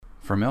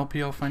From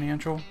LPL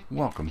Financial,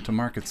 welcome to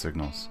Market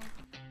Signals.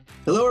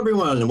 Hello,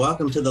 everyone, and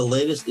welcome to the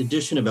latest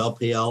edition of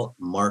LPL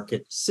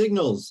Market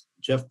Signals.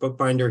 Jeff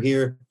Bookbinder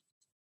here,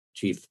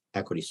 Chief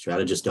Equity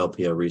Strategist,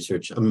 LPL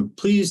Research. I'm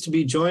pleased to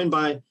be joined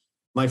by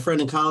my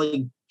friend and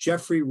colleague,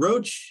 Jeffrey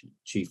Roach,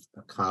 Chief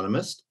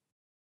Economist.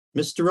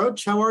 Mr.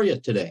 Roach, how are you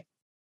today?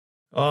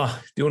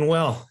 Oh, doing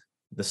well.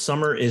 The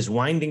summer is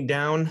winding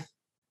down.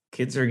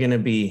 Kids are going to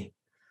be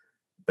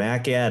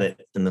back at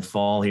it in the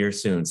fall here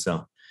soon.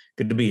 So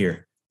good to be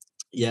here.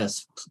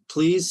 Yes,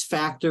 please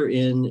factor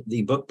in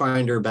the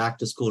Bookbinder back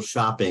to school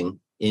shopping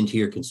into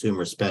your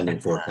consumer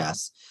spending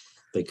forecasts,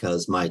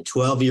 because my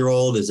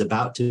 12-year-old is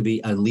about to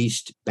be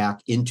unleashed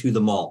back into the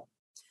mall.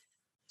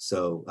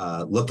 So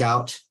look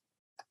out,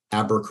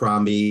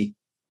 Abercrombie,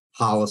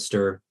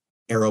 Hollister,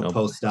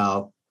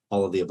 Aeropostale,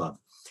 all of the above.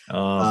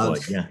 Oh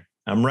boy, yeah.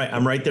 I'm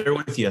right there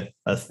with you.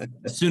 A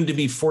soon to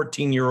be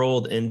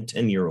 14-year-old and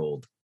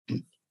 10-year-old.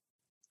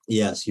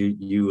 Yes,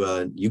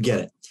 you get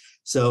it.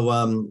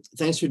 So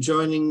thanks for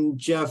joining,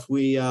 Jeff.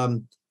 We've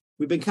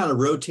been kind of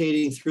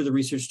rotating through the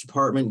research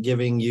department,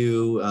 giving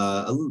you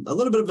a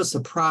little bit of a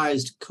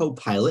surprised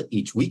co-pilot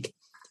each week.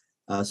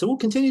 So we'll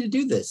continue to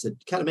do this. It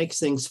kind of makes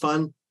things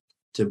fun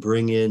to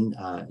bring in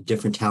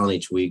different talent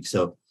each week.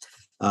 So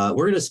we're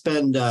going to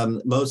spend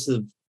most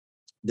of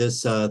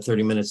this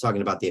 30 minutes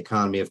talking about the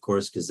economy, of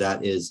course, because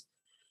that is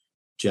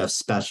Jeff's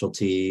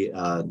specialty,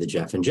 the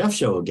Jeff and Jeff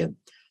show again.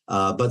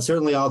 But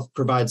certainly I'll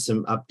provide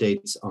some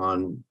updates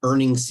on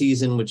earnings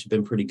season, which have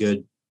been pretty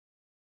good,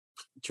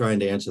 trying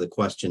to answer the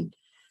question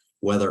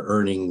whether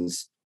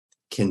earnings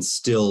can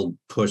still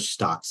push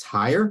stocks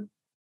higher.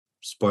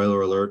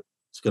 Spoiler alert,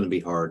 it's going to be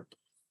hard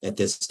at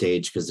this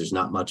stage because there's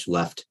not much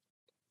left.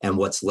 And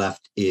what's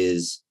left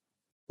is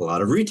a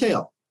lot of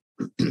retail.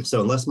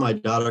 So unless my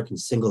daughter can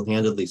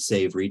single-handedly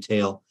save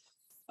retail,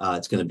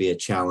 it's going to be a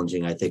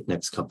challenging, I think,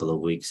 next couple of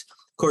weeks.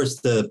 Of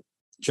course, the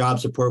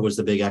jobs report was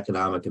the big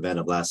economic event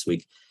of last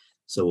week.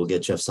 So we'll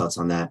get Jeff's thoughts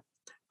on that.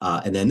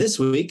 And then this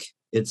week,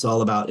 it's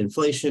all about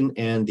inflation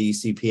and the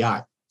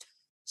CPI.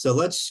 So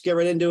let's get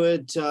right into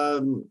it.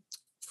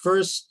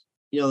 First,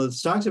 the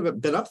stocks have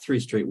been up 3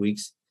 straight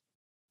weeks.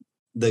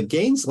 The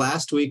gains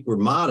last week were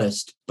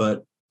modest,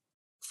 but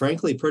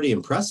frankly, pretty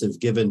impressive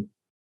given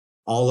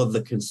all of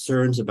the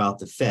concerns about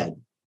the Fed,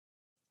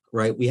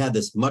 right? We had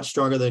this much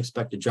stronger than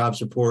expected jobs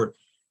report,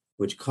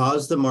 which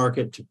caused the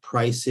market to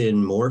price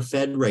in more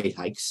Fed rate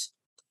hikes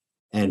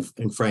and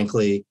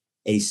frankly,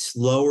 a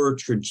slower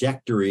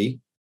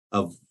trajectory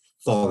of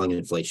falling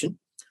inflation.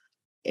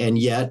 And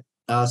yet,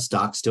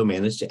 stocks still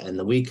managed to end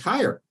the week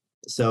higher.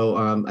 So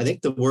I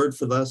think the word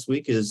for last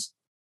week is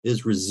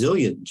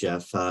resilient,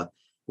 Jeff.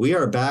 We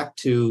are back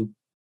to,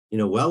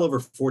 well over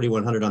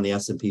 4,100 on the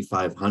S&P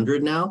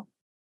 500 now,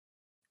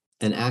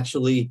 and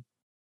actually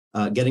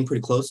getting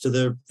pretty close to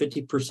the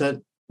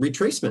 50%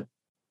 retracement,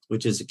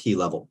 which is a key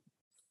level.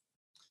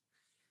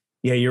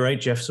 Yeah, you're right,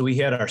 Jeff. So we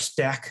had our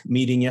STAC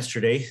meeting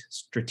yesterday,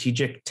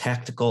 Strategic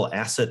Tactical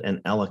Asset and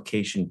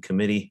Allocation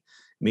Committee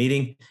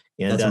meeting.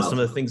 And some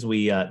of the things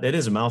that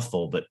is a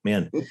mouthful, but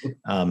man,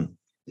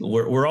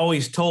 we're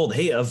always told,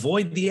 hey,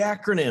 avoid the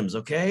acronyms,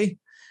 okay?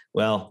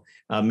 Well,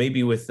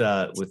 maybe with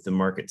the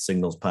Market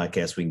Signals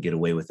podcast, we can get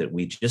away with it.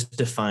 We just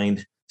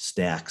defined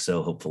STAC,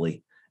 so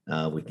hopefully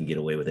we can get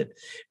away with it.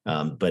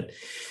 But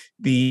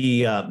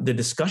the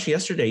discussion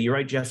yesterday, you're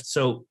right, Jeff.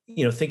 So,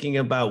 thinking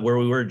about where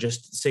we were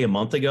just say a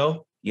month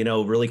ago,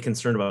 really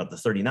concerned about the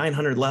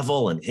 3,900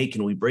 level and, hey,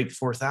 can we break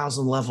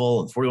 4,000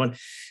 level and 41?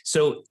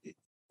 So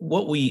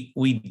what we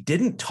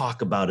didn't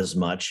talk about as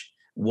much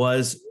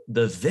was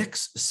the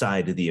VIX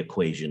side of the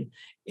equation.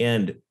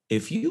 And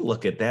if you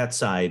look at that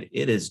side,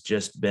 it has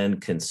just been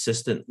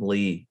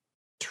consistently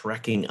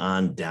trekking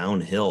on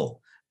downhill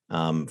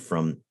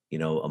from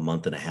a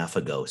month and a half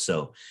ago.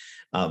 So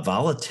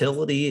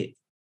volatility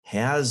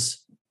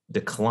has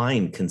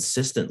declined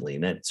consistently,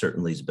 and that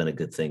certainly has been a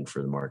good thing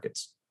for the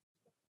markets.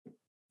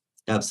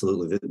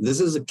 Absolutely.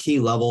 This is a key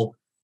level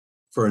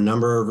for a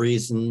number of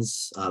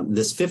reasons.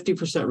 This 50%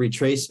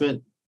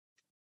 retracement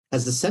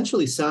has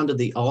essentially sounded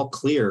the all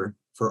clear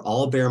for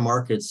all bear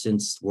markets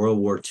since World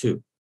War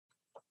II.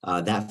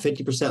 That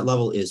 50%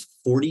 level is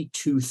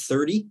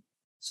 4230.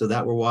 So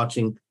that we're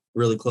watching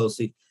really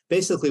closely.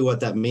 Basically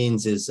what that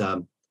means is,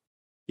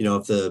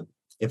 if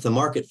the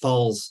market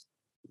falls,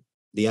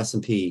 the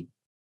S&P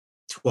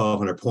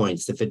 1,200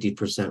 points, the 50%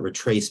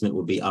 retracement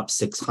would be up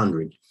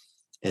 600.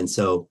 And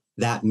so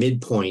that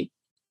midpoint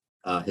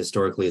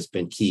historically has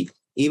been key.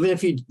 Even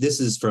if this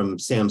is from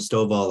Sam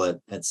Stovall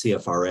at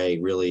CFRA,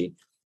 really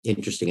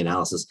interesting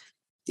analysis.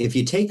 If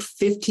you take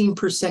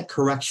 15%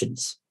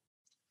 corrections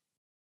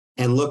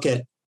and look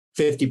at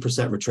 50%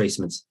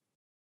 retracements,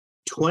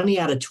 20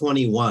 out of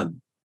 21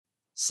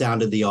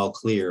 sounded the all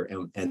clear,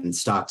 and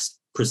stocks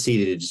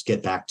proceeded to just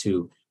get back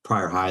to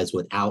prior highs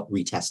without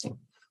retesting.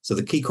 So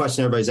the key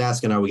question everybody's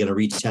asking, are we going to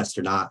retest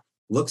or not?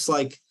 Looks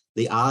like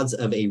the odds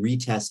of a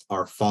retest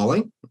are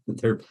falling.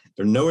 They're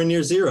nowhere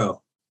near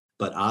zero,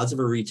 but odds of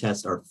a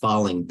retest are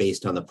falling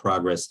based on the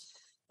progress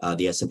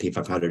the S&P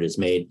 500 has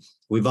made.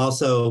 We've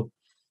also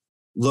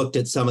looked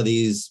at some of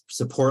these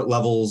support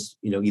levels,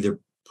 either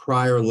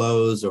prior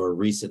lows or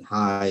recent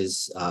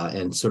highs,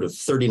 and sort of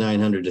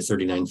 3,900 to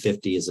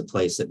 3,950 is a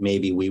place that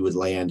maybe we would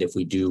land if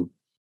we do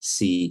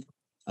see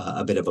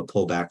a bit of a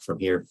pullback from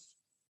here.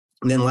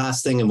 And then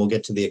last thing, and we'll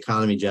get to the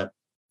economy, Jeff.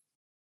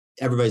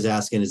 Everybody's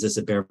asking, is this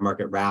a bear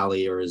market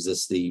rally, or is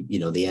this the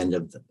end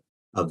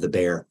of the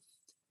bear?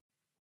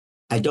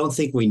 I don't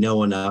think we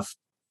know enough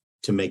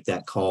to make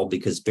that call,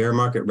 because bear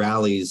market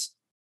rallies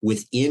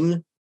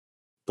within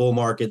bull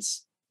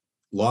markets,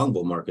 long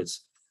bull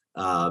markets,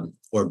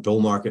 or bull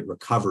market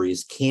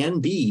recoveries can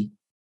be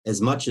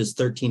as much as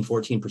 13,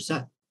 14%.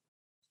 In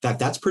fact,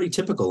 that's pretty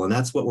typical. And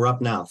that's what we're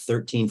up now,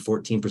 13,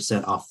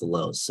 14% off the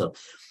lows. So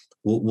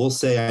we'll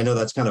say, I know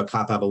that's kind of a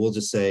cop out, but we'll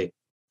just say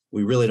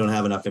we really don't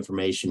have enough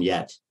information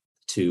yet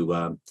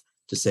to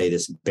say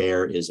this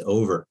bear is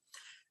over.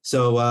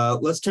 So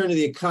let's turn to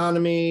the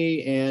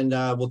economy, and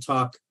we'll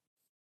talk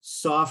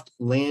soft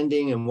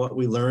landing and what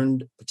we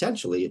learned,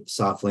 potentially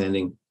soft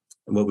landing,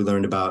 and what we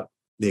learned about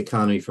the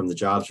economy from the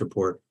jobs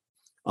report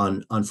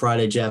on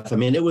Friday, Jeff. I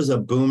mean, it was a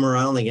boomer.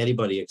 I don't think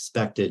anybody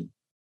expected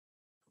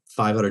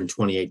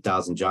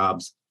 528,000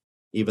 jobs,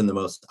 even the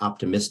most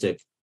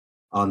optimistic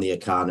on the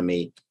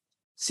economy.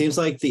 Seems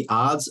like the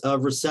odds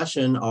of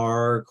recession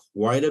are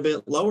quite a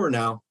bit lower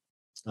now,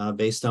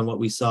 based on what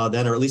we saw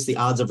then, or at least the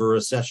odds of a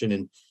recession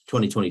in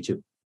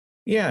 2022.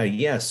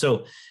 Yeah.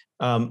 So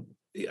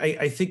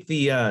I think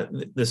the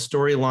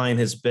storyline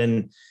has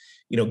been,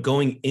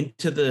 going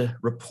into the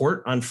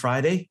report on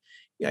Friday,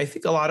 I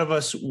think a lot of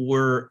us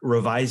were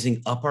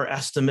revising up our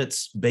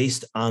estimates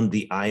based on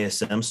the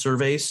ISM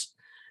surveys.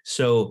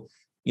 So,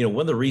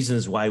 one of the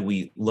reasons why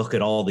we look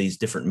at all these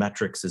different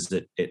metrics is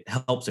that it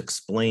helps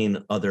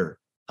explain other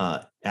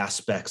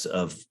aspects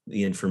of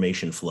the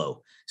information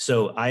flow.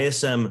 So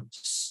ISM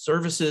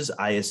services,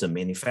 ISM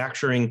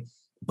manufacturing,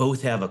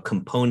 both have a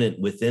component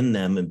within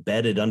them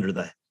embedded under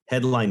the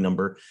headline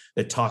number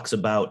that talks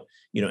about,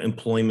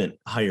 employment,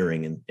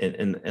 hiring,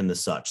 and the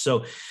such.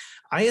 So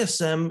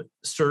ISM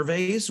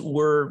surveys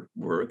were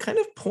kind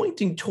of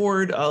pointing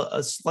toward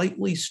a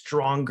slightly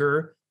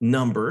stronger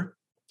number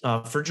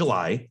for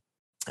July.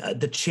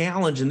 The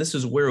challenge, and this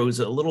is where it was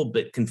a little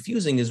bit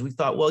confusing, is we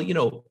thought,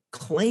 well,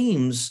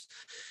 claims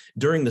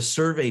during the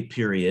survey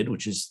period,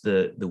 which is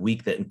the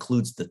week that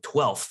includes the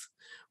 12th,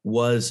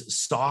 was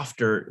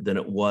softer than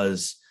it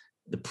was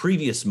the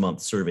previous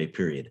month survey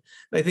period.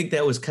 And I think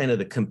that was kind of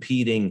the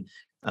competing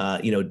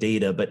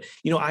data, but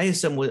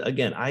ISM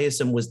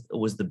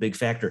was the big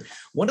factor.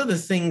 One of the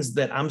things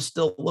that I'm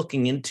still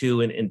looking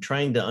into and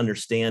trying to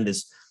understand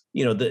is,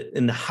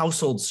 in the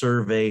household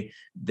survey,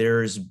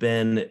 there's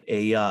been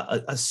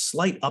a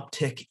slight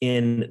uptick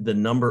in the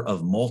number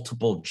of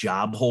multiple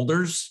job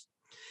holders.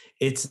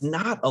 It's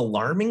not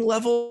alarming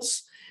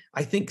levels.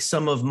 I think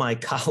some of my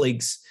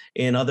colleagues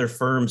in other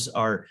firms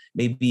are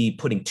maybe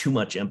putting too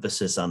much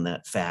emphasis on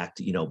that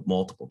fact,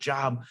 multiple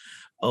job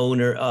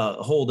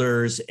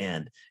holders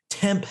and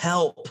temp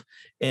help.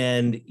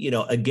 And,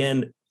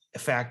 again,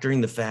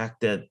 factoring the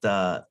fact that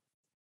the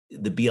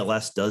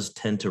BLS does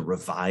tend to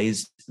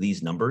revise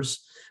these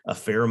numbers a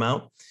fair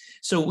amount.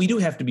 So we do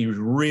have to be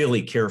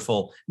really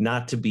careful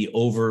not to be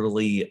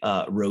overly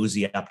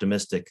rosy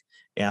optimistic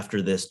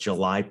after this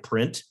July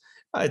print.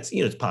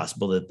 It's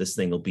possible that this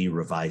thing will be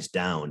revised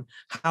down.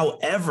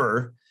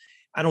 However,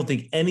 I don't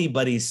think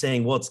anybody's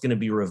saying, well, it's going to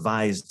be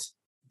revised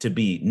to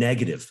be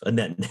negative, a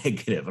net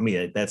negative. I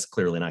mean, that's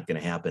clearly not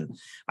going to happen.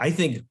 I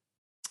think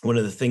one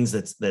of the things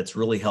that's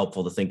really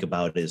helpful to think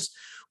about is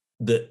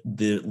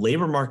the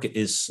labor market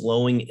is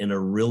slowing in a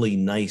really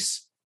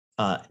nice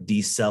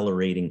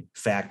decelerating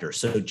factor.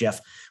 So,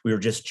 Jeff, we were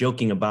just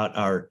joking about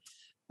our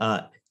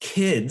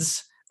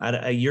kids.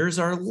 Yours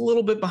are a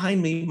little bit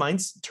behind me.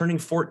 Mine's turning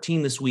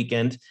 14 this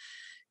weekend.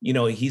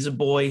 He's a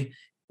boy.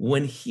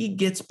 When he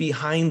gets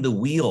behind the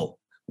wheel,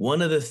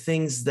 one of the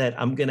things that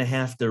I'm going to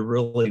have to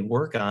really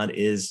work on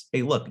is,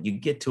 hey, look, you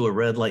get to a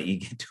red light, you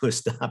get to a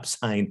stop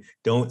sign,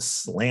 don't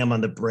slam on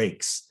the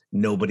brakes.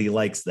 Nobody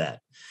likes that.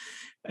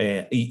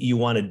 You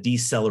want to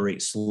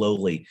decelerate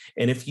slowly.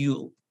 And if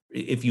you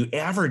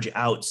average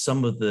out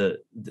some of the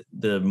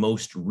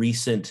most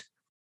recent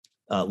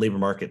labor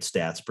market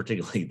stats,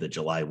 particularly the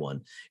July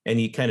one, and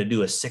you kind of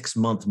do a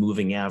 6-month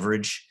moving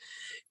average,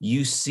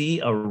 you see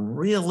a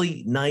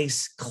really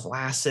nice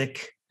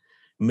classic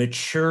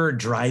mature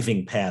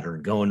driving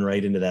pattern going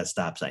right into that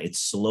stop sign. It's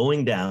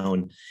slowing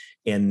down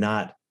and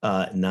not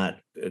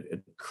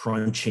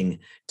crunching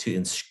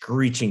and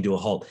screeching to a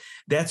halt.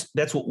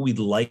 That's what we'd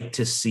like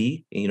to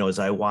see, as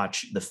I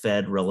watch the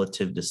Fed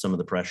relative to some of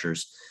the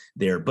pressures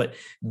there. But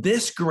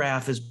this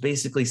graph is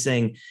basically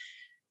saying,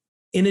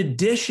 in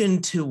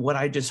addition to what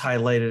I just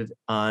highlighted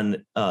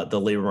on the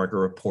labor market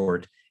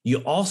report, you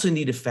also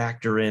need to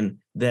factor in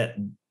that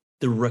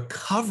the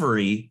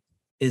recovery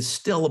is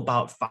still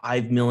about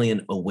 5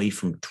 million away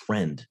from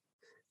trend.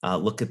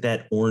 Look at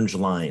that orange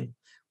line.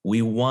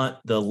 We want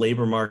the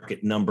labor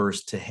market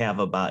numbers to have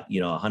about,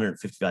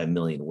 155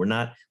 million.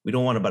 We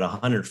don't want about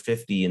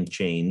 150 and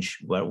change,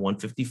 but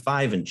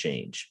 155 and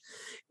change.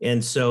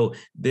 And so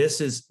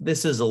this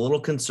is a little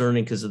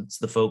concerning because it's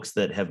the folks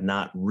that have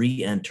not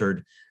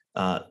re-entered.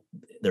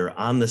 They're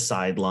on the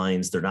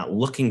sidelines. They're not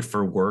looking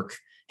for work.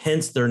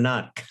 Hence, they're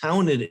not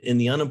counted in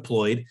the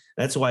unemployed.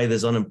 That's why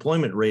this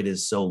unemployment rate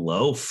is so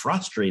low,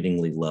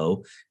 frustratingly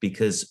low,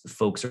 because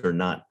folks are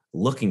not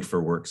looking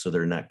for work. So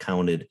they're not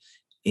counted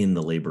in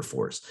the labor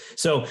force.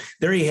 So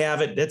there you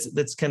have it.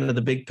 That's kind of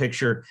the big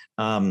picture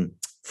from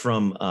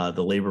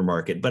the labor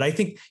market. But I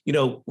think,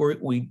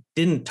 we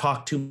didn't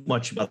talk too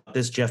much about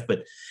this, Jeff,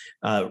 but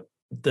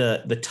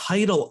the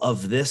title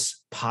of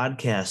this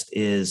podcast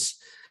is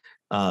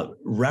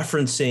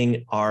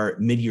referencing our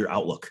mid-year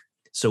outlook.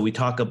 So we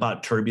talk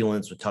about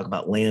turbulence, we talk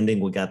about landing.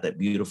 We got that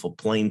beautiful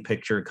plane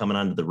picture coming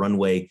onto the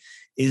runway.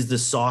 Is the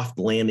soft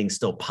landing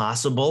still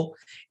possible?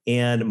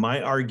 And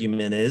my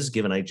argument is,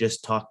 given I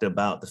just talked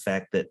about the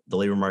fact that the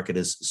labor market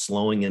is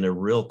slowing in a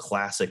real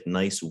classic,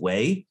 nice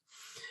way,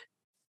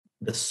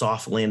 the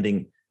soft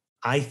landing,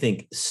 I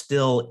think,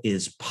 still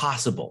is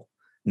possible.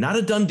 Not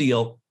a done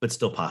deal, but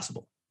still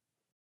possible.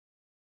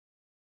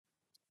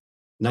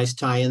 Nice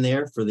tie in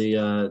there for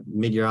the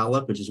mid-year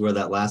outlook, which is where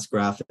that last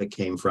graphic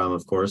came from,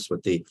 of course,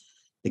 with the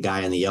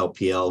guy in the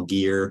LPL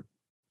gear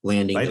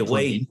landing. By the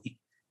way,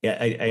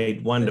 I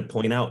wanted to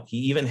point out, he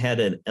even had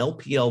an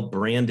LPL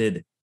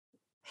branded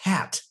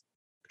hat,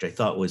 which I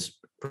thought was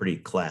pretty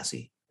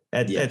classy.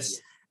 That's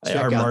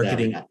our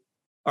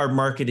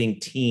marketing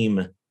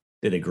team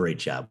did a great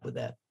job with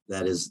that.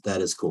 That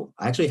is cool.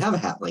 I actually have a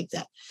hat like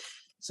that.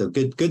 So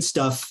good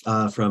stuff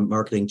from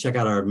marketing. Check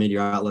out our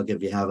mid-year outlook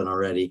if you haven't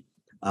already.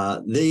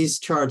 These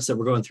charts that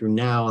we're going through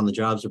now on the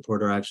jobs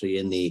report are actually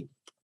in the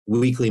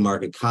weekly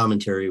market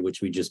commentary,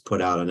 which we just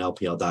put out on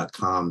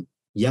LPL.com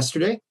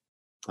yesterday.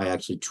 I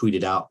actually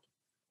tweeted out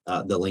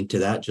the link to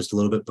that just a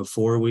little bit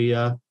before we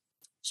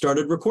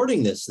started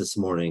recording this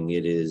morning.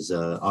 It is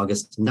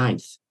August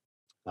 9th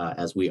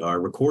as we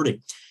are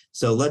recording.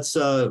 So let's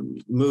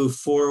move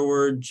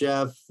forward,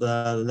 Jeff.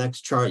 The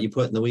next chart you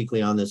put in the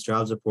weekly on this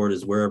jobs report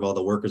is where have all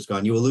the workers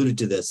gone? You alluded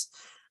to this,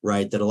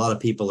 right, that a lot of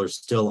people are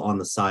still on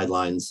the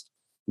sidelines,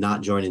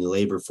 not joining the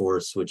labor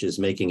force, which is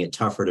making it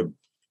tougher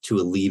to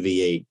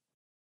alleviate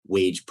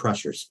wage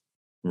pressures.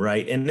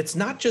 Right. And it's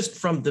not just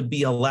from the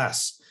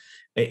BLS.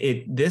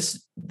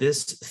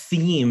 This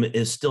theme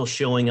is still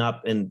showing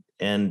up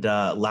and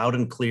loud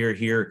and clear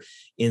here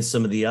in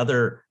some of the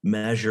other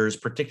measures,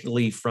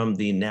 particularly from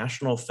the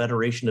National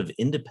Federation of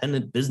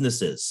Independent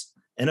Businesses.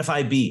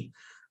 NFIB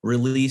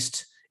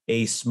released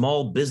a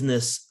small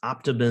business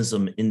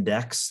optimism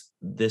index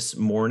this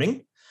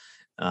morning.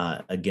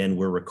 Again,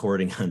 we're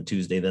recording on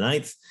Tuesday the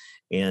 9th,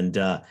 and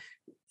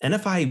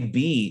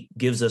NFIB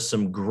gives us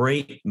some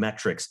great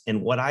metrics.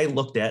 And what I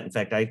looked at, in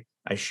fact, I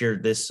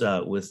shared this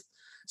with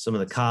some of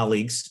the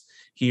colleagues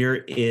here,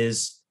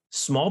 is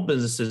small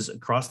businesses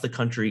across the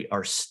country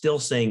are still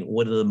saying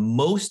one of the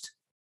most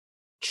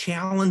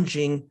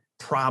challenging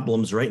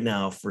problems right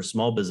now for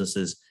small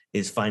businesses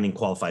is finding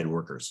qualified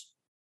workers.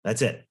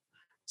 That's it.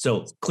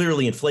 So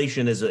clearly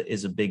inflation is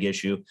a big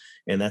issue,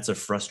 and that's a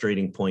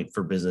frustrating point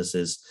for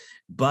businesses.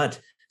 But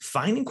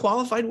finding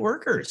qualified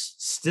workers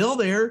still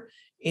there.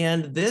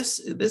 And this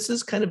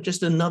is kind of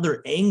just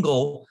another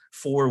angle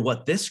for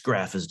what this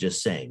graph is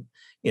just saying.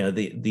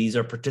 These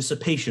are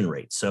participation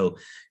rates. So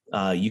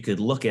you could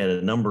look at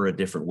a number of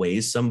different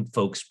ways. Some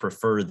folks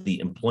prefer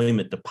the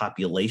employment to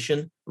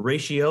population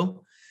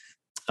ratio.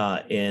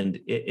 And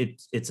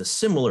it's a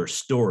similar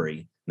story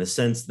in the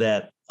sense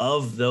that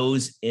of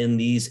those in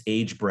these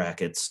age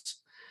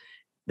brackets,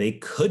 they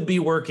could be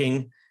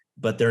working,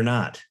 but they're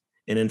not.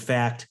 And in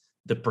fact,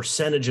 the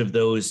percentage of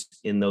those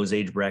in those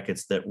age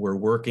brackets that were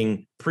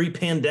working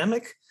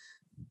pre-pandemic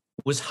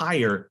was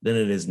higher than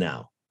it is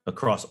now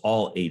across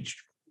all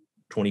age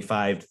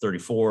 25 to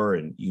 34.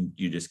 And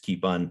you just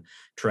keep on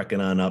trekking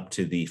on up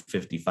to the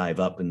 55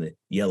 up in the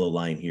yellow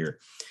line here.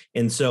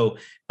 And so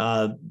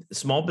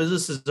small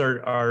businesses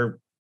are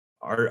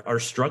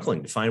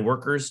struggling to find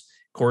workers.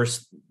 Of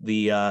course,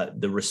 the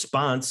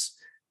response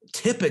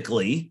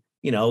typically,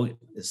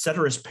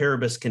 ceteris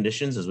paribus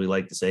conditions, as we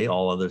like to say,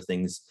 all other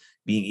things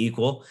being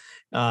equal,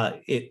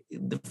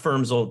 the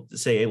firms will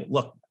say,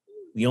 look,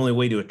 the only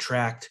way to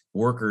attract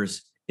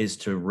workers is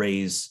to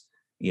raise,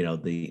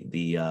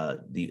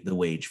 the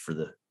wage for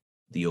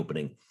the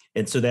opening.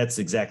 And so that's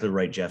exactly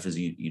right, Jeff, as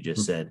you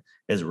just said,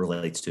 as it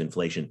relates to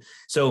inflation.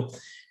 So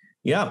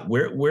yeah,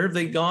 where have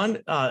they gone?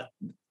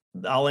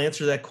 I'll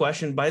answer that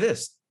question by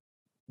this.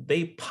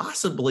 They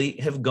possibly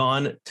have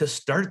gone to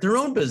start their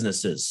own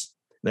businesses.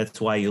 That's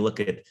why you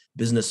look at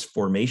business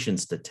formation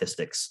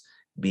statistics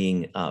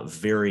being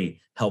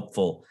very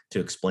helpful to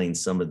explain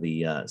some of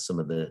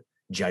the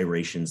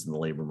gyrations in the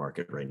labor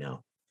market right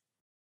now.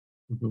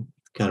 Mm-hmm.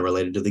 Kind of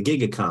related to the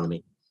gig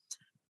economy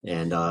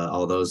and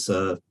all those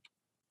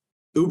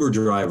Uber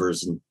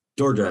drivers and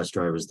DoorDash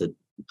drivers that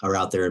are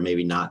out there and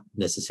maybe not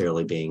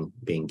necessarily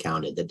being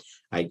counted. That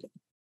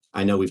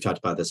I know we've talked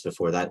about this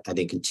before. That I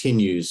think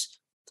continues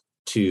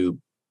to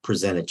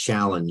present a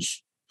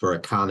challenge for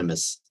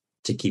economists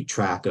to keep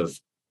track of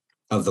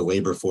the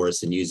labor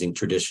force and using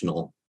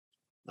traditional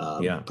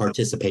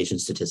participation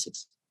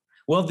statistics.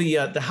 Well,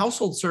 the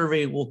household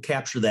survey will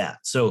capture that.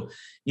 So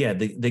yeah,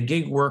 the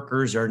gig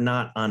workers are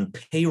not on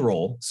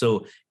payroll,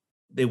 so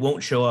they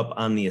won't show up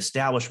on the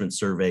establishment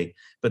survey,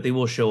 but they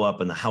will show up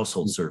in the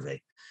household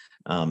survey.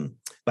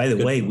 By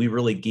the way, we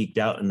really geeked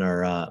out in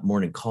our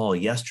morning call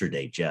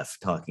yesterday, Jeff,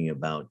 talking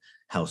about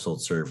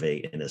household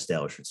survey and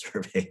establishment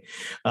survey.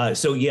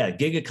 So yeah,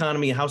 gig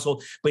economy,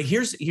 household. But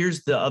here's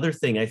the other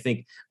thing I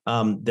think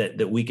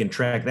that we can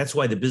track. That's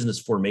why the business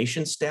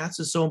formation stats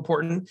is so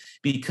important,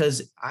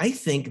 because I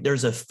think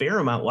there's a fair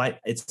amount. Why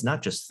it's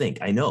not just think.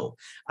 I know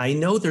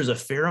there's a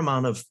fair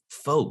amount of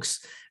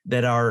folks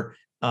that are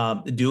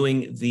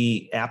doing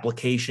the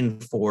application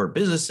for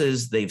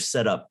businesses. They've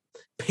set up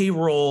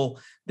payroll.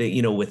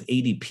 They, with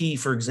ADP,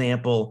 for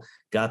example,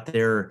 got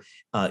their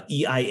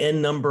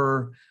EIN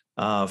number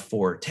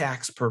for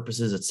tax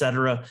purposes, et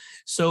cetera.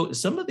 So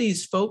some of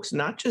these folks,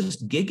 not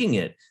just gigging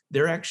it,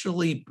 they're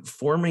actually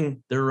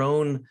forming their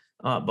own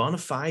bona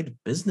fide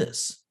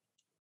business.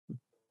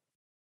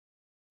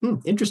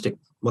 Interesting.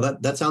 Well,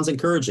 that sounds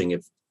encouraging.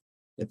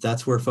 If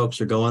that's where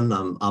folks are going,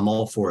 I'm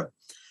all for it.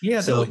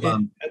 Yeah. So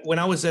when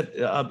I was at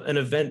an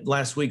event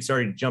last week,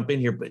 sorry to jump in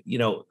here, but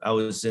I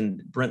was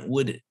in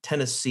Brentwood,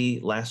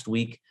 Tennessee last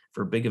week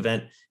for a big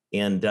event,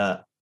 and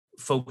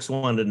folks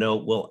wanted to know,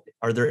 well,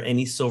 are there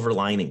any silver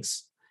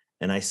linings?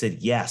 And I said,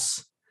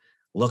 yes.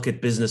 Look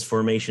at business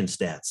formation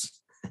stats.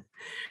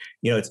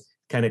 It's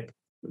kind of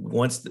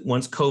once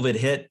COVID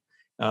hit,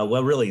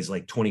 well, really it's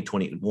like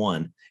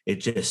 2021. It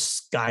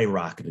just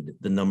skyrocketed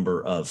the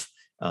number of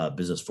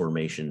business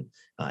formation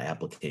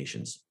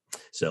applications.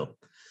 So.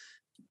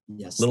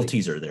 Yes, little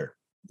teaser there.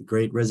 The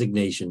Great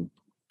Resignation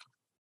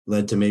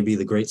led to maybe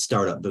the Great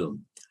Startup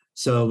Boom.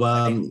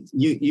 So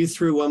you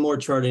threw one more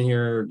chart in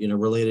here,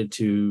 related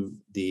to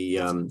the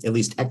at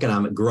least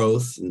economic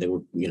growth, and they were,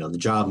 the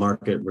job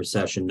market,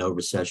 recession, no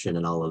recession,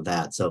 and all of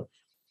that. So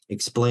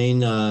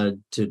explain to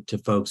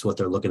folks what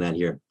they're looking at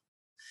here.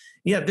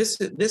 Yeah, this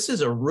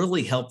is a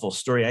really helpful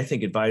story. I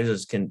think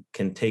advisors can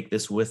take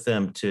this with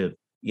them to,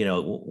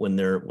 when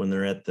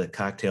they're at the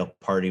cocktail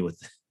party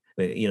with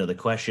the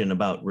question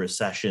about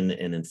recession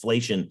and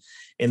inflation.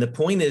 And the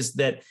point is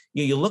that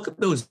you look at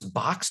those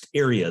boxed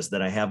areas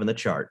that I have in the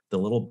chart,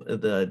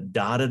 the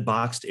dotted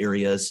boxed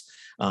areas,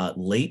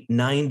 late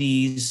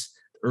 90s,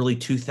 early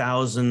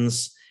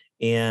 2000s,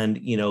 and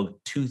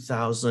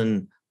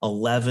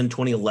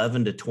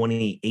 2011 to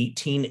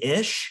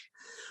 2018-ish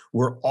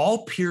were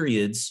all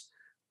periods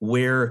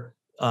where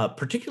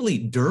particularly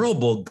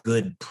durable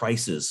good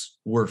prices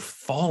were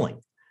falling,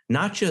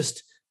 not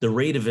just the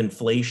rate of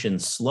inflation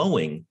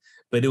slowing,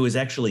 but it was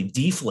actually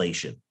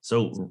deflation.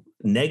 So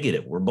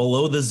negative, we're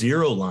below the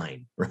zero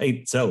line,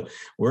 right? So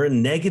we're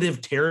in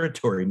negative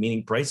territory,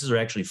 meaning prices are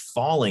actually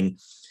falling,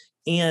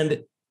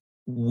 and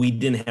we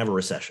didn't have a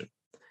recession.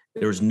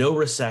 There was no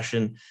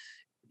recession.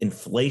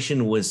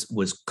 Inflation was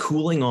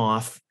cooling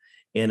off,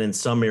 and in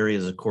some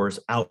areas, of course,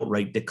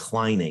 outright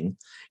declining.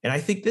 And I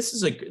think this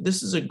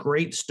is a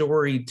great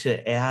story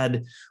to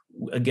add.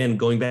 Again,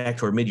 going back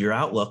to our mid-year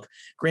outlook,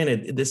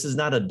 granted, this is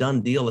not a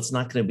done deal. It's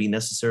not going to be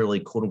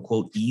necessarily, quote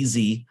unquote,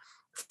 easy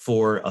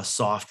for a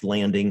soft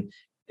landing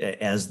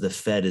as the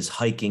Fed is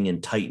hiking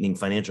and tightening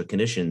financial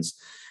conditions.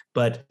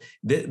 But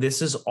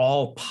this is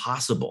all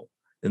possible.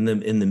 In the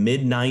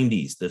mid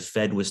 90s, the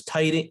Fed was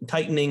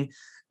tightening.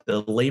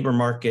 The labor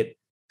market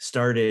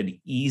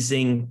started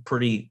easing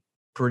pretty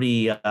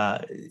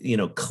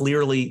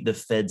clearly. The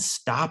Fed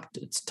stopped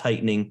its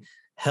tightening,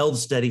 held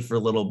steady for a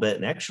little bit,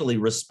 and actually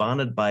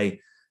responded by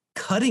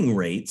cutting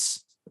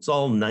rates. It's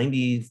all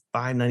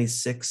 95,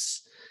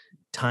 96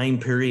 time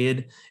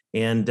period.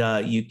 And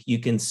you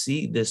can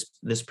see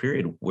this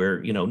period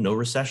where, no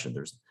recession.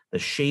 There's the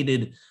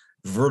shaded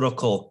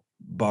vertical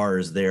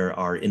bars there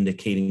are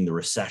indicating the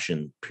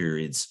recession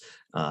periods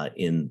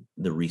in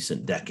the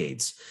recent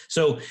decades.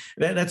 So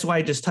that's why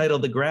I just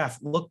titled the graph,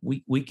 look,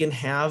 we can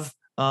have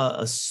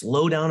a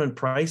slowdown in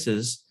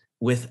prices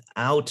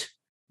without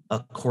a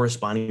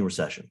corresponding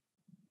recession.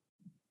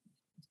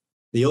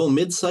 The old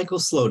mid-cycle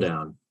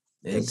slowdown.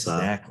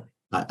 Exactly.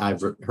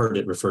 I've heard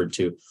it referred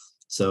to.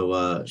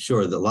 So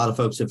sure, a lot of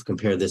folks have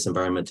compared this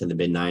environment to the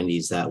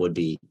mid-90s. That would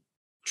be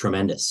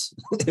tremendous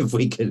if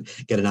we could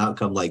get an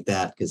outcome like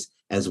that, because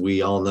as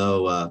we all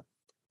know,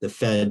 the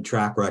Fed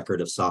track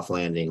record of soft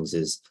landings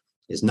is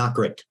not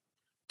great,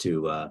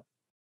 to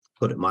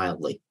put it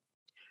mildly.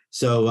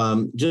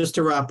 So just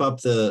to wrap up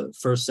the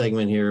first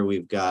segment here,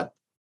 we've got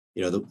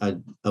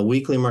a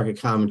weekly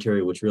market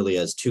commentary, which really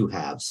has two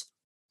halves.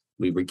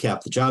 We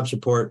recap the jobs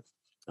report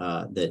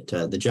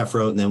that Jeff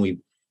wrote, and then we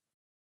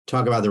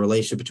talk about the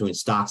relationship between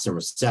stocks and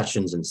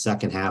recessions in the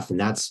second half, and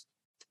that's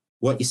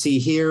what you see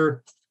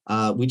here.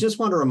 We just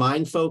want to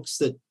remind folks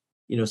that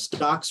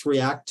stocks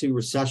react to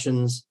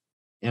recessions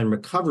and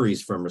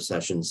recoveries from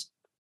recessions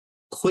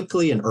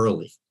quickly and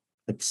early,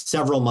 like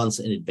several months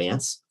in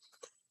advance.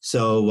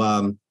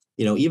 So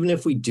even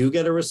if we do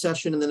get a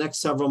recession in the next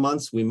several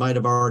months, we might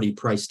have already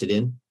priced it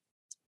in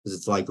because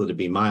it's likely to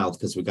be mild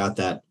because we got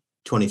that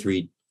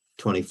 24%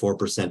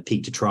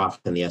 peak to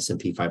trough in the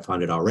S&P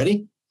 500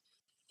 already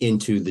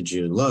into the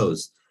June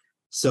lows.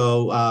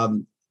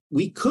 So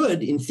we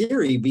could, in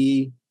theory,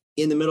 be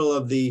in the middle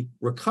of the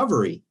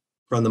recovery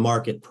from the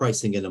market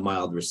pricing in a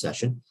mild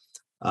recession.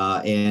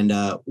 And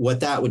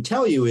what that would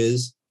tell you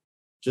is,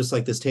 just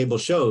like this table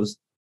shows,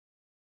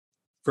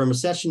 from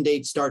recession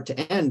date start to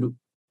end,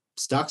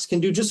 stocks can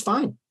do just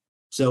fine.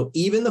 So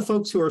even the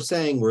folks who are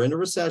saying we're in a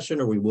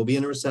recession or we will be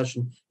in a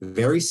recession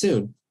very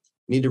soon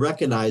need to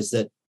recognize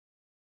that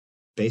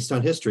based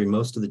on history,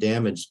 most of the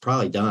damage is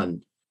probably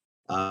done.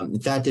 In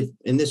fact,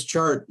 in this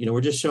chart,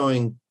 we're just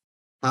showing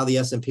how the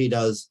S&P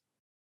does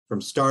from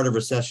start of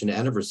recession to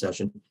end of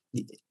recession.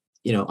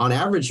 On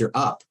average, you're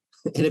up.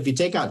 And if you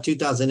take out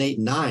 2008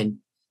 and 9,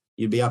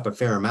 you'd be up a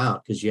fair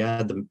amount because you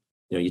add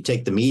you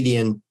take the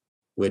median,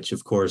 which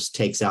of course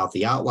takes out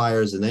the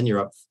outliers, and then you're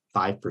up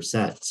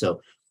 5%.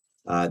 So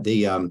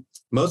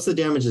most of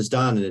the damage is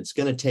done, and it's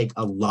going to take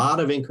a lot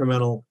of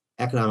incremental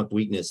economic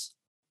weakness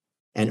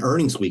and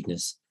earnings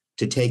weakness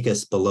to take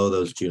us below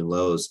those June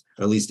lows,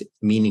 or at least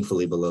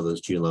meaningfully below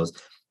those June lows.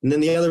 And then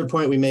the other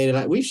point we made,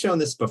 and we've shown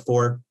this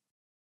before,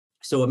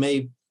 so it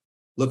may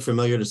look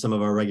familiar to some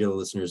of our regular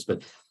listeners,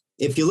 but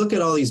if you look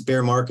at all these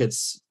bear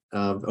markets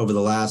over the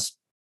last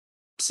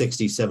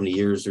 60, 70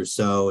 years or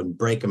so and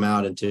break them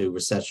out into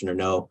recession or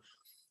no,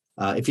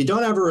 if you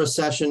don't have a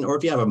recession, or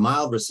if you have a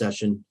mild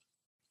recession,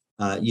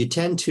 you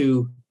tend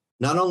to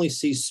not only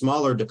see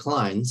smaller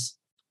declines,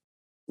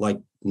 like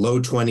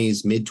low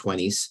 20s, mid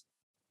 20s,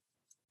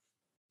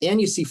 and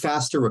you see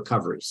faster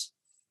recoveries,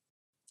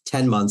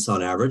 10 months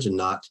on average and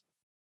not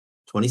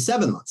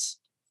 27 months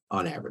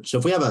on average. So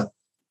if we have a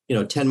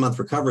 10-month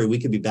recovery, we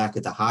could be back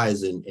at the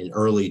highs in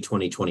early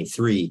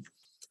 2023.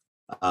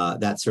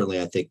 That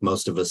certainly, I think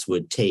most of us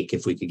would take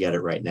if we could get it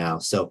right now.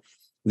 So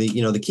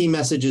the key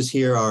messages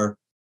here are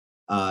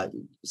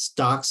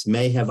stocks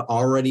may have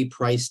already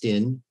priced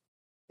in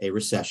a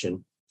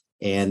recession,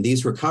 and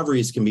these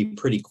recoveries can be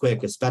pretty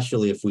quick,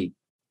 especially if we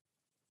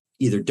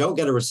either don't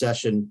get a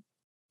recession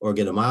or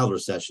get a mild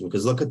recession.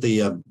 Because look at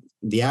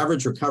the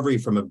average recovery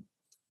from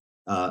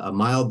a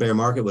mild bear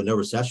market with no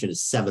recession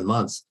is 7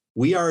 months.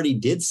 We already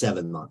did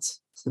 7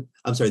 months.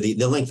 I'm sorry,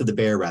 the length of the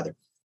bear, rather.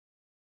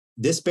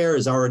 This bear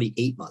is already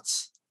 8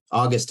 months.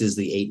 August is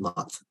the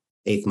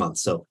eighth month.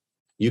 So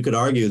you could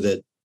argue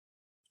that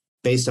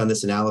based on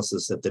this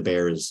analysis that the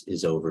bear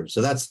is over.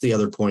 So that's the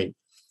other point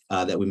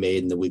that we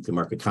made in the weekly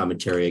market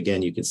commentary.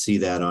 Again, you can see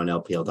that on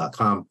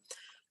lpl.com.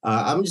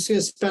 I'm just going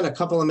to spend a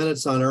couple of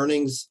minutes on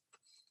earnings,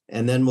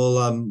 and then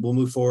we'll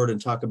move forward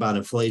and talk about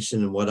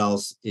inflation and what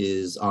else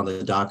is on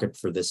the docket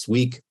for this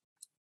week.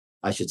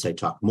 I should say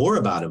talk more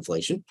about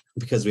inflation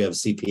because we have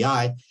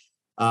CPI.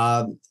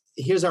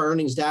 Here's our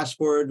earnings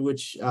dashboard,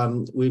 which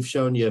we've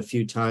shown you a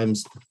few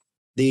times.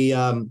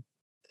 The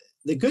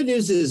good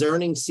news is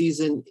earnings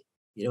season,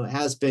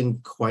 has been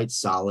quite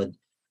solid.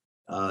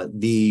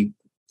 The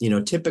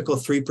typical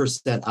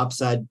 3%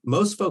 upside,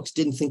 most folks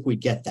didn't think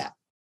we'd get that.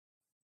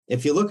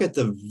 If you look at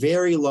the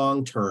very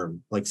long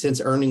term, like since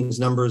earnings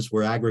numbers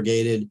were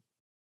aggregated,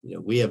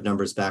 we have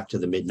numbers back to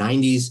the mid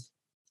 90s,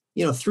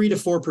 3 to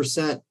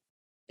 4%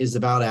 is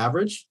about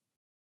average.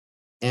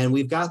 And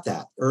we've got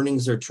that.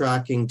 Earnings are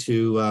tracking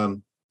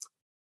to,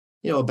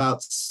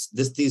 about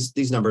this.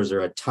 These numbers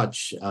are a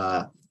touch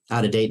out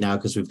of date now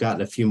because we've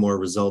gotten a few more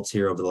results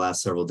here over the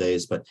last several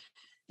days. But,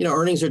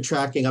 earnings are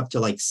tracking up to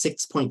like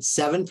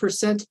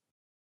 6.7%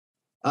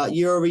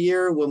 year over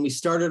year. When we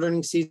started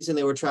earnings season,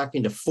 they were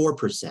tracking to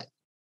 4%.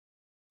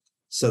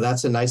 So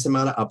that's a nice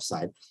amount of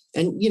upside.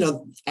 And,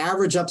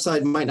 average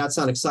upside might not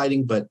sound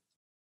exciting, but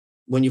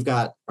when you've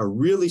got a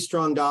really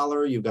strong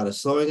dollar, you've got a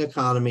slowing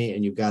economy,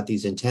 and you've got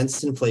these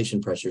intense inflation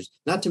pressures,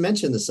 not to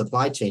mention the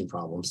supply chain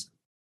problems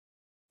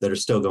that are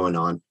still going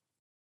on,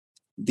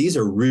 these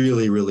are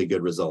really, really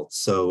good results.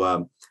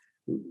 So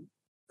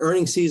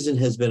earnings season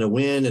has been a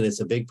win, and it's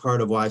a big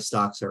part of why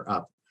stocks are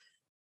up,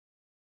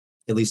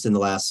 at least in the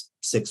last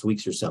 6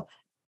 weeks or so.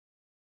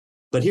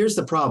 But here's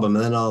the problem,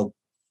 and then I'll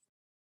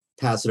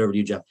pass it over to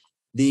you, Jeff.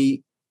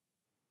 The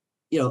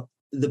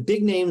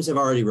big names have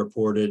already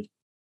reported.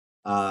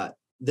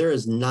 There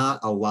is not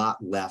a lot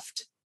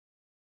left.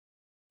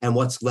 And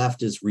what's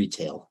left is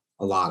retail,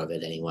 a lot of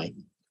it anyway.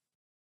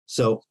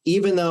 So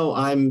even though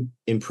I'm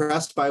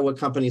impressed by what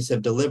companies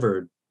have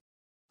delivered,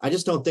 I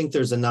just don't think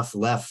there's enough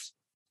left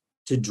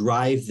to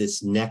drive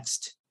this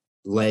next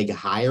leg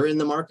higher in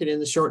the market in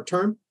the short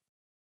term.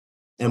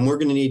 And we're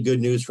going to need good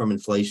news from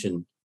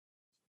inflation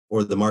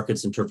or the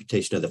market's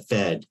interpretation of the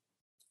Fed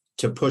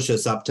to push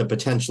us up to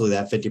potentially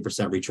that 50%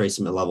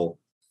 retracement level,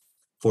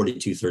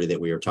 4230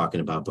 that we were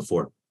talking about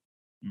before.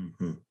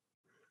 Mm-hmm.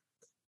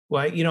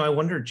 Well, I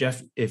wonder,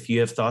 Jeff, if you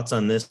have thoughts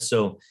on this.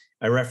 So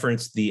I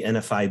referenced the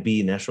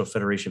NFIB, National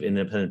Federation of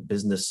Independent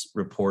Business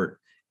report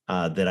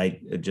that I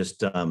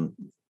just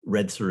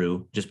read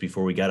through just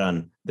before we got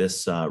on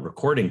this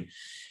recording.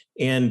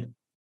 And,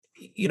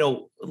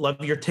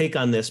 love your take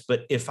on this.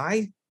 But if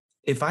I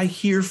if I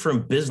hear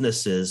from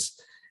businesses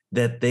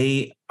that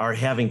they are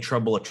having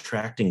trouble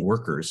attracting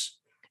workers,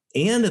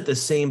 and at the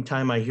same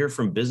time, I hear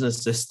from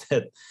businesses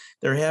that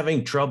they're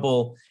having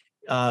trouble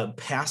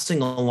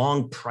passing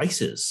along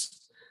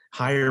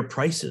higher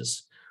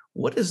prices,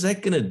 what is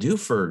that going to do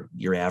for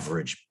your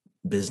average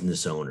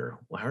business owner?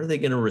 How are they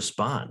going to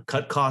respond?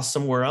 Cut costs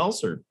somewhere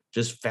else, or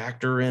just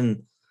factor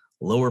in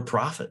lower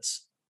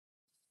profits?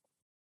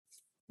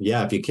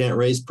 Yeah, if you can't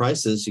raise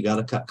prices, you got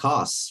to cut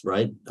costs,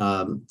 right?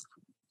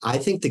 I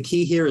think the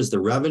key here is the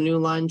revenue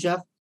line,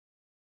 Jeff.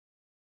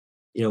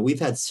 We've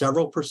had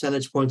several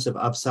percentage points of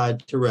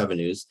upside to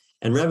revenues,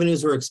 and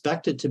revenues were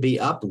expected to be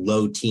up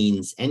low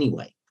teens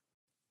anyway.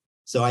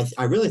 So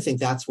I really think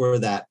that's where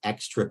that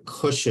extra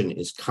cushion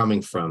is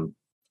coming from.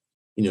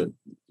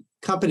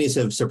 Companies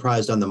have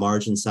surprised on the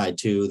margin side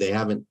too. They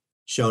haven't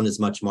shown as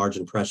much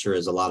margin pressure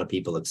as a lot of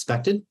people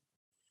expected.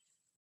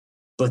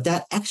 But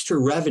that extra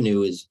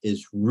revenue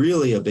is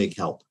really a big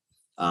help.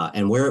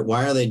 And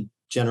why are they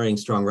generating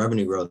strong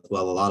revenue growth?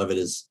 Well, a lot of it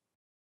is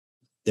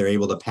they're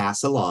able to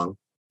pass along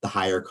the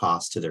higher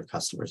costs to their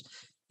customers.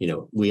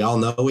 We all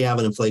know we have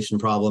an inflation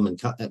problem,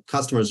 and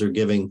customers are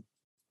giving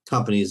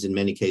companies in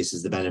many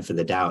cases the benefit of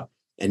the doubt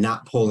and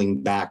not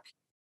pulling back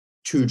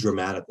too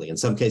dramatically. In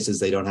some cases,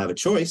 they don't have a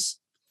choice,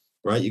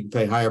 right? You can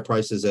pay higher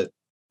prices at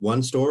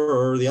one store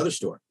or the other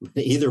store.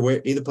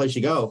 Either place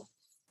you go,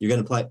 you're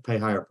going to pay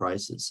higher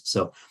prices.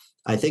 So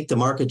I think the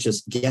market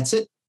just gets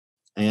it.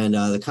 And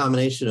the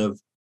combination of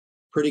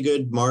pretty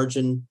good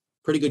margin,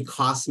 pretty good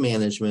cost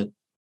management,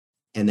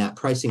 and that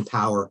pricing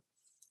power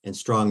and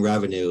strong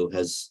revenue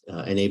has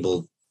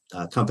enabled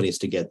companies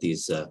to get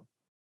these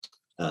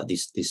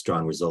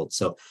strong results.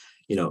 So,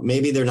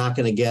 maybe they're not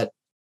going to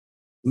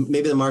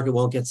maybe the market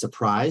won't get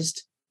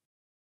surprised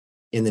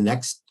in the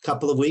next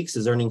couple of weeks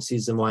as earnings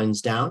season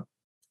winds down.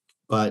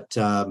 But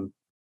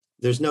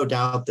there's no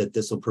doubt that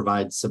this will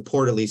provide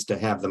support, at least to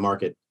have the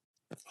market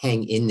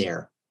hang in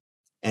there.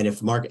 And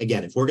if we're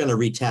going to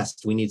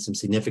retest, we need some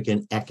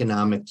significant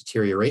economic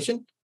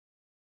deterioration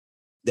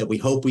that we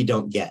hope we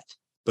don't get.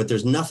 But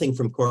there's nothing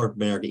from corporate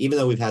America, even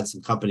though we've had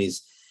some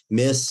companies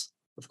miss,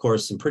 of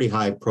course, some pretty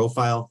high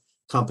profile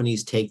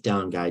companies take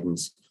down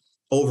guidance.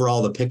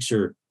 Overall, the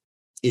picture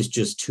is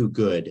just too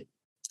good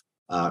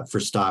for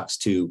stocks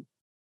to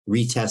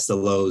retest the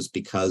lows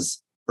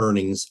because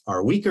earnings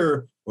are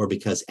weaker or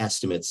because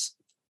estimates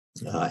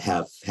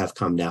have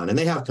come down. And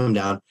they have come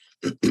down.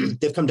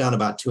 They've come down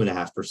about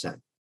 2.5%.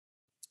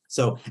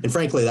 So, and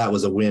frankly, that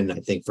was a win, I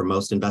think, for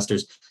most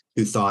investors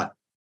who thought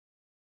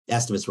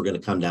estimates were going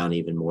to come down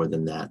even more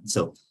than that.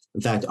 So,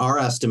 in fact, our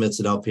estimates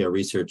at LPR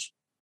Research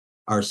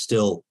are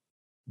still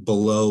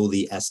below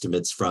the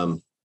estimates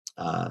from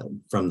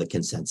the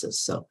consensus.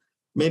 So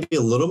maybe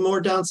a little more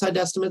downside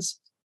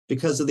estimates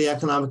because of the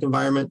economic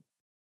environment,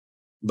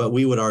 but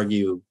we would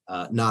argue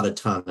not a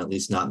ton, at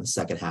least not in the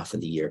second half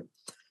of the year.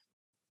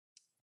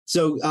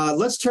 So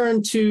let's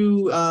turn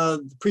to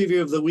the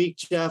preview of the week,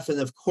 Jeff. And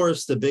of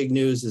course, the big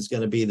news is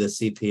going to be the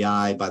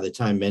CPI. By the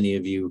time many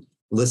of you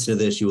listen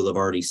to this, you will have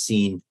already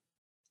seen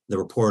the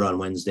report on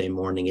Wednesday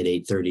morning at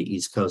 8:30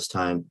 East Coast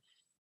time.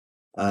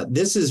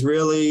 This is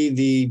really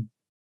the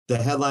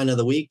headline of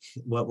the week,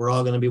 what we're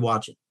all going to be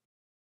watching.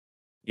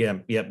 Yeah,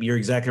 you're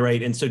exactly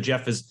right. And so,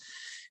 Jeff,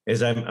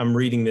 as I'm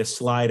reading this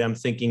slide, I'm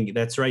thinking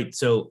that's right.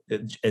 So,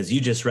 as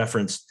you just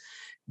referenced,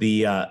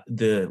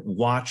 the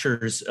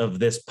watchers of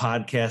this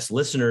podcast,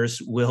 listeners,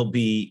 will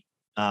be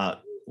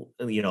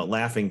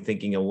laughing,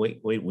 thinking, "Oh,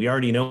 wait, we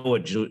already know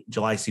what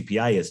July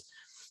CPI is."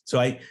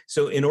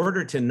 So in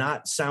order to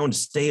not sound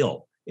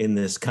stale in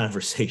this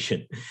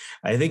conversation,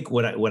 I think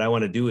what I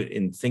want to do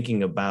in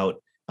thinking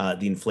about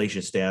the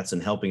inflation stats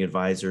and helping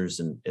advisors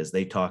and as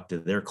they talk to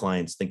their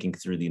clients thinking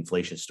through the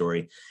inflation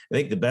story, I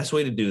think the best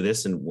way to do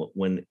this, and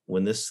when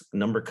this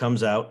number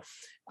comes out,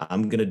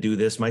 I'm going to do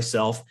this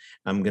myself.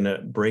 I'm going to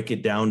break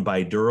it down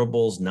by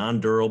durables,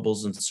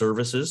 non-durables, and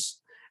services.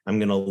 I'm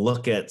going to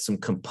look at some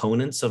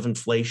components of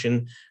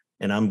inflation,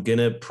 and I'm going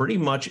to pretty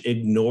much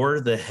ignore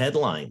the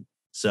headline.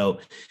 So,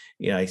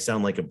 I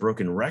sound like a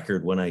broken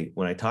record when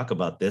I talk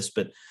about this,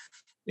 but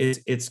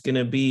it's going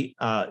to be,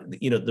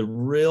 the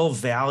real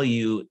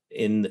value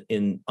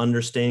in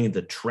understanding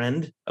the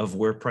trend of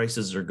where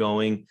prices are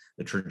going,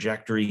 the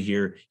trajectory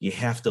here. You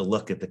have to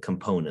look at the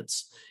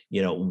components.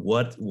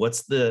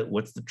 What's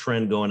the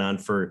trend going on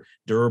for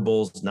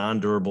durables,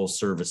 non-durable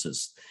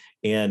services?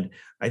 And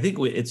I think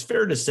it's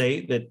fair to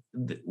say that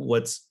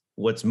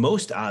what's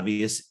most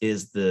obvious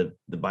is the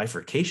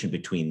bifurcation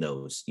between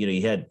those.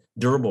 You had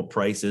durable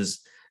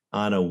prices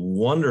on a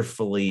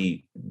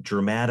wonderfully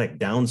dramatic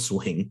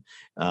downswing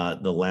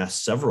the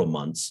last several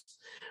months,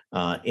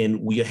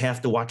 and we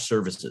have to watch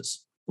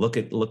services. Look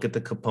at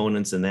the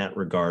components in that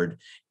regard,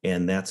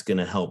 and that's going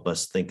to help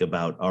us think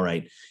about, all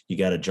right, you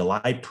got a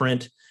July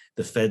print.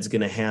 The Fed's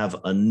going to have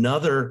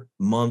another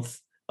month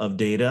of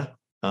data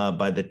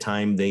by the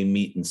time they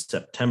meet in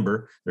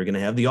September. They're going to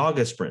have the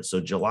August print. So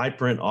July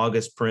print,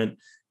 August print.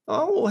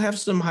 We'll have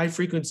some high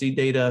frequency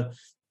data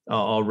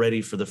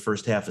already for the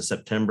first half of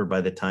September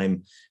by the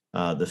time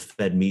the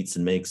Fed meets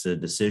and makes a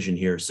decision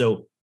here.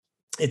 So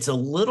it's a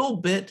little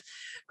bit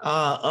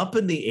up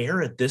in the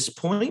air at this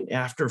point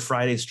after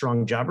Friday's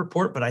strong job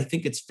report, but I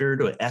think it's fair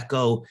to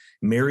echo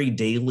Mary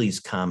Daly's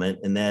comment,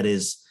 and that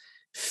is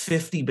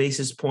 50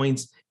 basis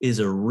points is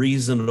a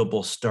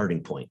reasonable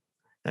starting point.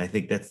 And I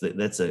think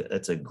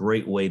that's a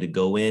great way to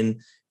go in.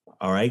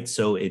 All right,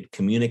 so it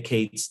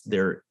communicates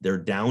they're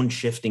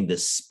downshifting the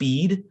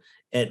speed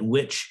at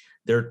which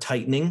they're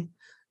tightening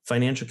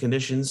financial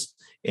conditions,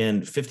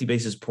 and 50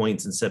 basis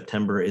points in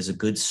September is a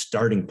good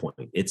starting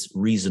point. It's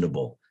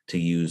reasonable to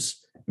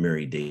use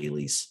Mary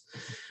Daly's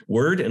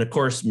word. And of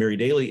course, Mary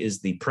Daly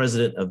is the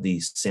president of the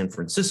San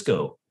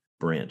Francisco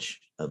branch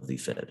of the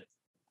Fed.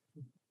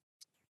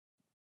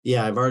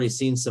 Yeah, I've already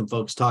seen some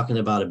folks talking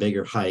about a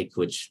bigger hike,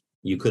 which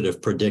you could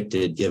have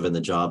predicted given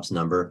the jobs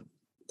number.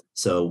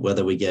 So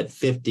whether we get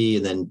 50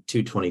 and then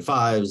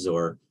 225s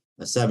or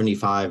a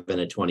 75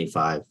 and a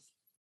 25,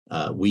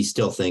 we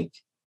still think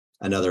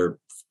another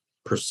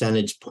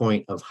percentage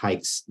point of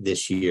hikes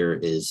this year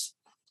is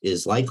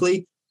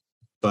likely.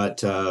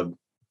 But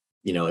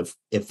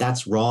if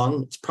that's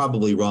wrong, it's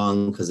probably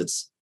wrong because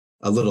it's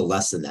a little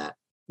less than that,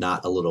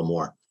 not a little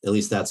more. At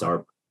least that's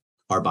our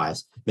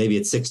bias. Maybe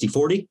it's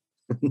 60-40,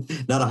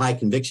 not a high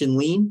conviction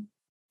lean,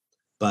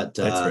 but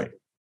that's right.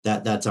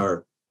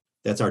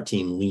 That's our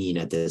team lean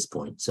at this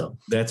point. So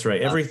that's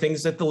right.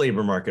 Everything's at the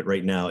labor market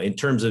right now in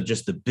terms of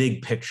just the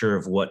big picture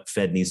of what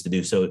Fed needs to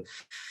do. So if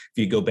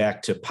you go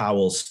back to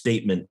Powell's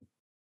statement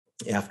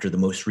after the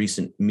most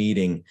recent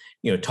meeting,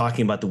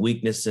 talking about the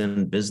weakness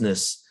in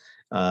business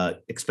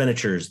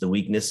expenditures, the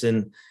weakness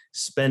in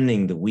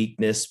spending, the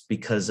weakness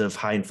because of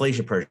high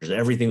inflation pressures,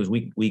 everything was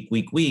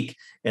weak.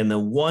 And the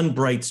one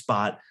bright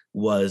spot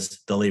was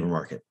the labor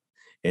market.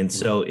 And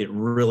so it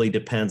really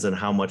depends on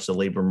how much the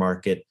labor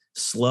market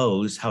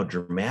slows, how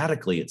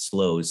dramatically it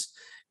slows,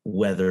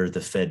 whether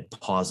the Fed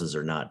pauses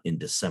or not in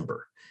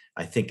December.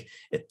 I think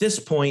at this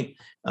point,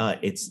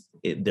 it's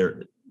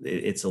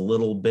a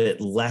little bit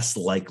less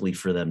likely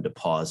for them to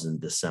pause in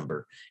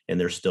December, and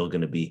they're still going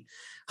to be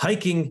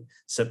hiking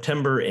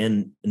September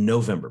and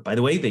November. By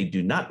the way, they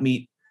do not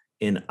meet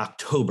in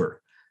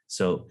October.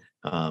 So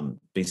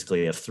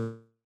basically, I have 3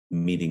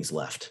 meetings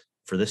left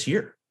for this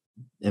year.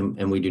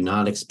 And we do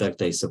not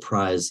expect a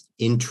surprise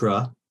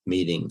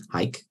intra-meeting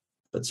hike,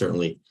 but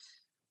certainly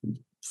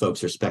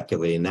folks are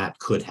speculating that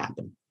could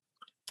happen.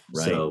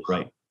 Right, so,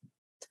 right.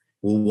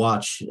 We'll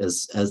watch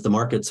as the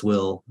markets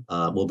will.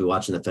 We'll be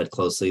watching the Fed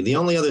closely. The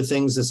only other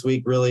things this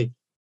week really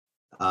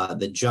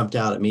that jumped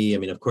out at me, I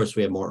mean, of course,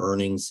 we have more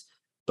earnings,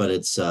 but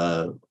it's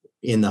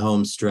in the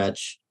home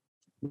stretch.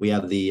 We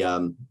have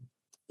the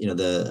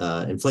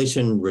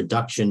Inflation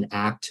Reduction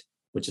Act,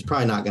 which is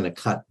probably not going to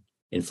cut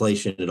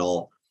inflation at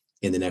all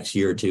in the next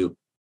year or two,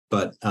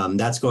 but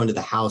that's going to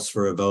the House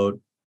for a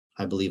vote,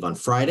 I believe, on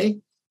Friday.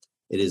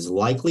 It is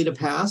likely to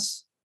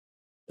pass.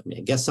 I mean,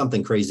 I guess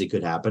something crazy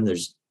could happen.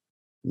 There's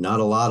not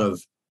a lot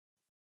of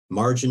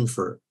margin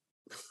for,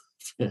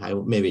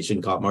 maybe I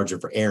shouldn't call it margin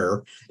for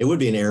error. It would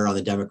be an error on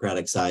the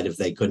Democratic side if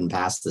they couldn't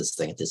pass this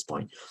thing at this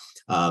point.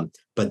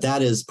 But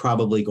that is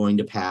probably going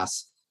to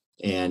pass.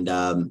 And,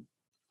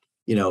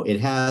 it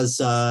has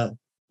a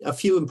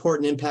few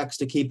important impacts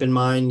to keep in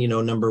mind.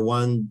 Number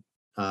one,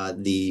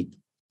 the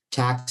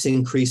tax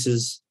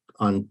increases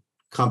on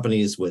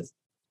companies with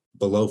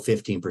below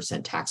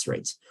 15% tax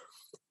rates.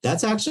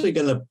 That's actually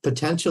going to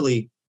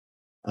potentially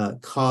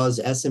cause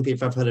S&P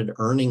 500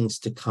 earnings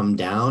to come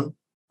down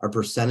a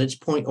percentage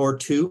point or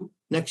two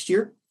next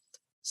year.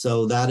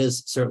 So that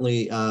is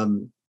certainly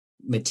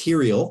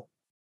material.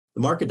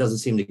 The market doesn't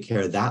seem to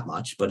care that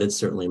much, but it's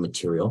certainly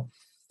material.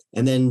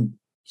 And then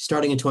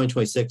starting in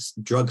 2026,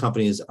 drug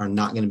companies are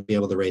not going to be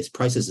able to raise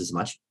prices as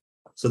much.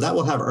 So that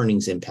will have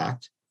earnings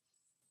impact,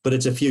 but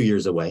it's a few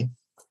years away.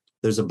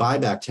 There's a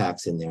buyback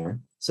tax in there.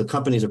 So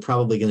companies are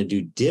probably going to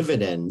do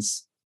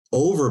dividends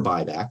over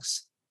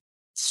buybacks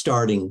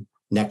starting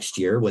next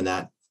year when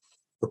that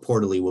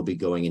reportedly will be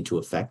going into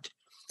effect.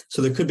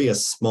 So there could be a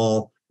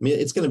small,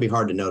 it's going to be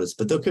hard to notice,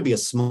 but there could be a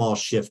small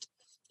shift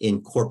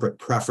in corporate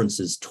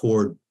preferences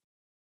toward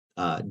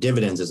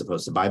dividends as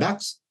opposed to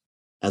buybacks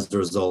as a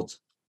result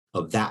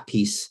of that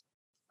piece.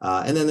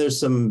 And then there's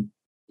some,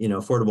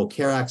 Affordable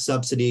Care Act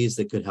subsidies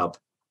that could help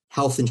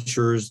health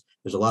insurers.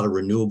 There's a lot of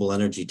renewable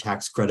energy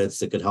tax credits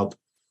that could help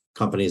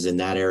companies in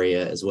that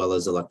area, as well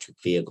as electric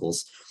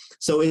vehicles.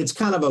 So it's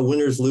kind of a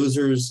winners,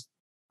 losers,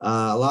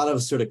 a lot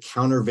of sort of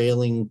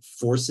countervailing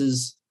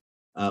forces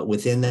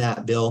within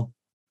that bill.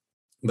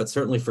 But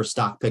certainly for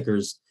stock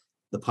pickers,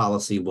 the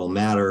policy will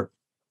matter.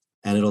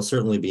 And it'll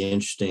certainly be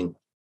interesting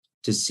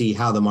to see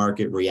how the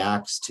market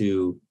reacts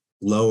to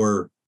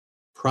lower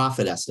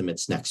profit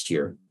estimates next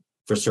year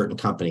for certain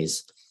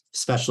companies,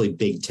 especially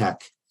big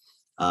tech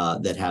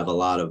that have a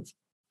lot of,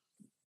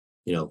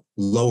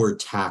 lower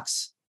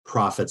tax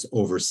profits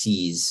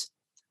overseas.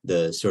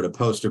 The sort of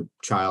poster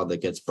child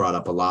that gets brought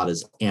up a lot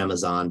is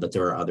Amazon, but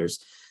there are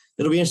others.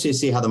 It'll be interesting to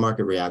see how the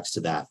market reacts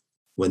to that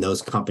when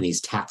those companies'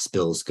 tax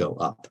bills go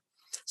up.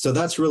 So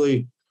that's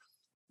really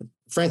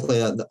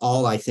frankly,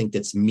 all I think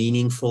that's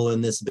meaningful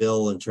in this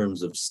bill in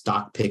terms of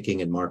stock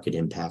picking and market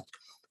impact.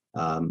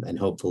 And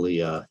hopefully,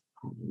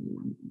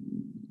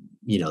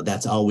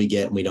 that's all we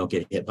get, and we don't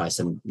get hit by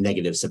some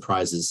negative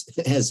surprises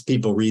as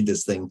people read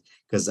this thing,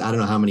 because I don't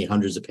know how many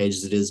hundreds of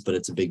pages it is, but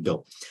it's a big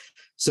bill.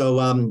 So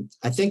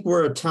I think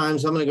we're at time,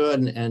 so I'm going to go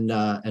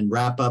ahead and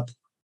wrap up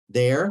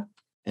there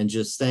and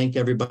just thank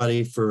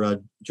everybody for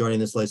joining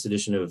this latest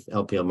edition of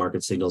LPL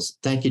Market Signals.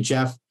 Thank you,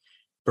 Jeff,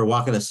 for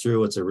walking us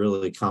through what's a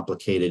really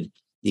complicated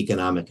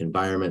economic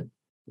environment.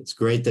 It's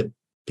great that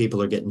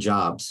people are getting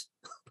jobs,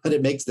 but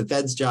it makes the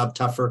Fed's job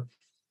tougher,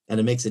 and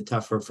it makes it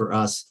tougher for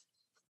us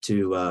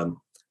to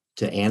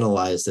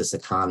analyze this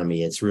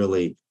economy. It's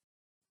really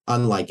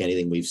unlike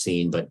anything we've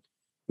seen, but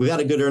we've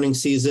had a good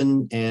earnings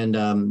season,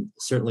 and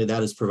certainly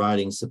that is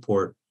providing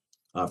support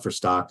for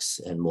stocks,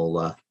 and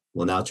we'll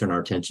now turn our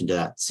attention to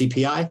that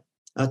CPI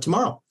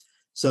tomorrow.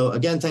 So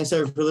again, thanks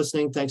everyone for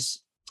listening.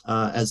 Thanks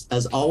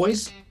as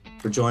always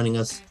for joining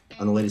us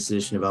on the latest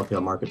edition of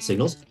LPL Market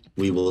Signals.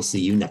 We will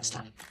see you next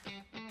time.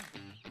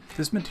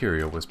 This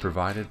material was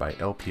provided by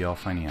LPL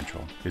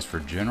Financial, is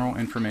for general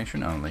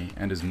information only,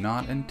 and is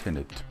not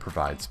intended to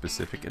provide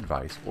specific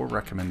advice or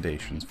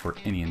recommendations for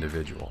any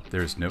individual.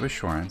 There is no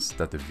assurance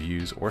that the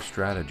views or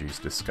strategies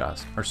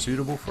discussed are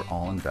suitable for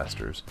all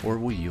investors or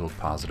will yield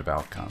positive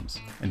outcomes.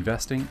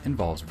 Investing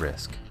involves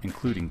risk,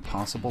 including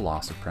possible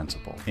loss of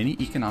principal. Any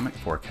economic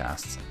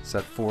forecasts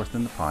set forth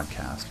in the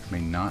podcast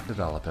may not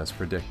develop as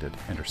predicted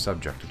and are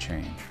subject to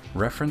change.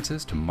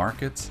 References to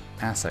markets,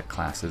 asset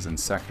classes, and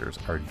sectors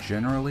are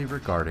generally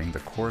regarding the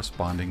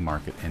corresponding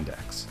market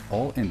index.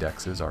 All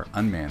indexes are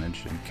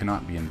unmanaged and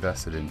cannot be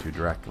invested into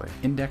directly.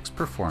 Index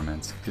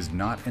performance is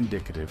not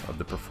indicative of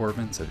the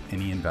performance of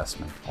any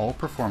investment. All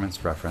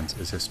performance reference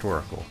is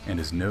historical and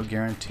is no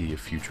guarantee of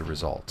future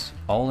results.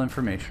 All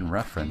information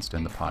referenced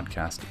in the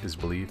podcast is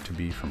believed to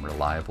be from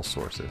reliable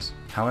sources.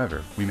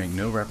 However, we make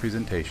no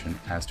representation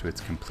as to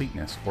its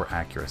completeness or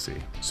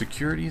accuracy.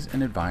 Securities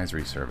and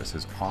advisory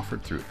services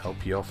offered through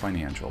LPL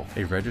Financial,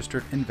 a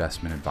registered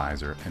investment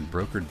advisor and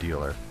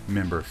broker-dealer,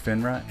 member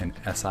FINRA and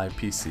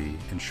SIPC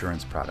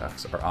insurance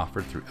products are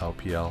offered through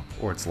LPL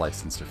or its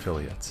licensed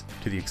affiliates.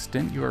 To the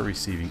extent you are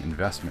receiving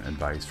investment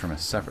advice from a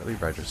separately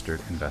registered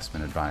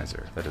investment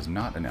advisor that is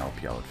not an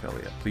LPL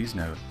affiliate, please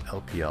note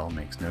LPL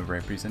makes no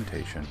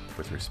representation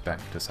with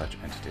respect to such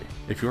entity.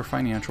 If your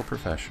financial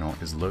professional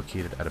is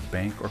located at a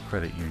bank or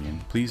credit union,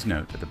 please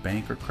note that the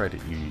bank or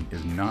credit union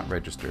is not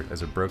registered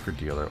as a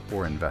broker-dealer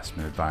or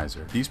investment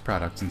advisor. These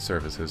products and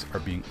services are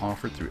being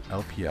offered through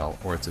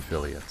LPL or its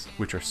affiliates,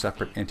 which are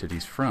separate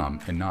entities from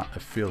and not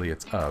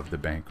affiliates of the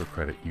bank or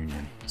credit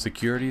union.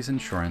 Securities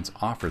insurance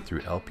offered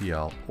through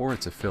LPL or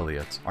its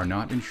affiliates are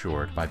not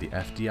insured by the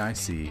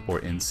FDIC or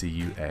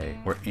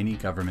NCUA or any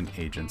government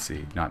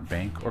agency, not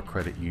bank or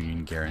credit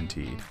union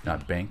guaranteed,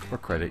 not bank or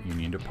credit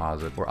union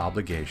deposit or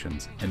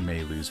obligations, and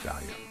may lose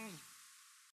value.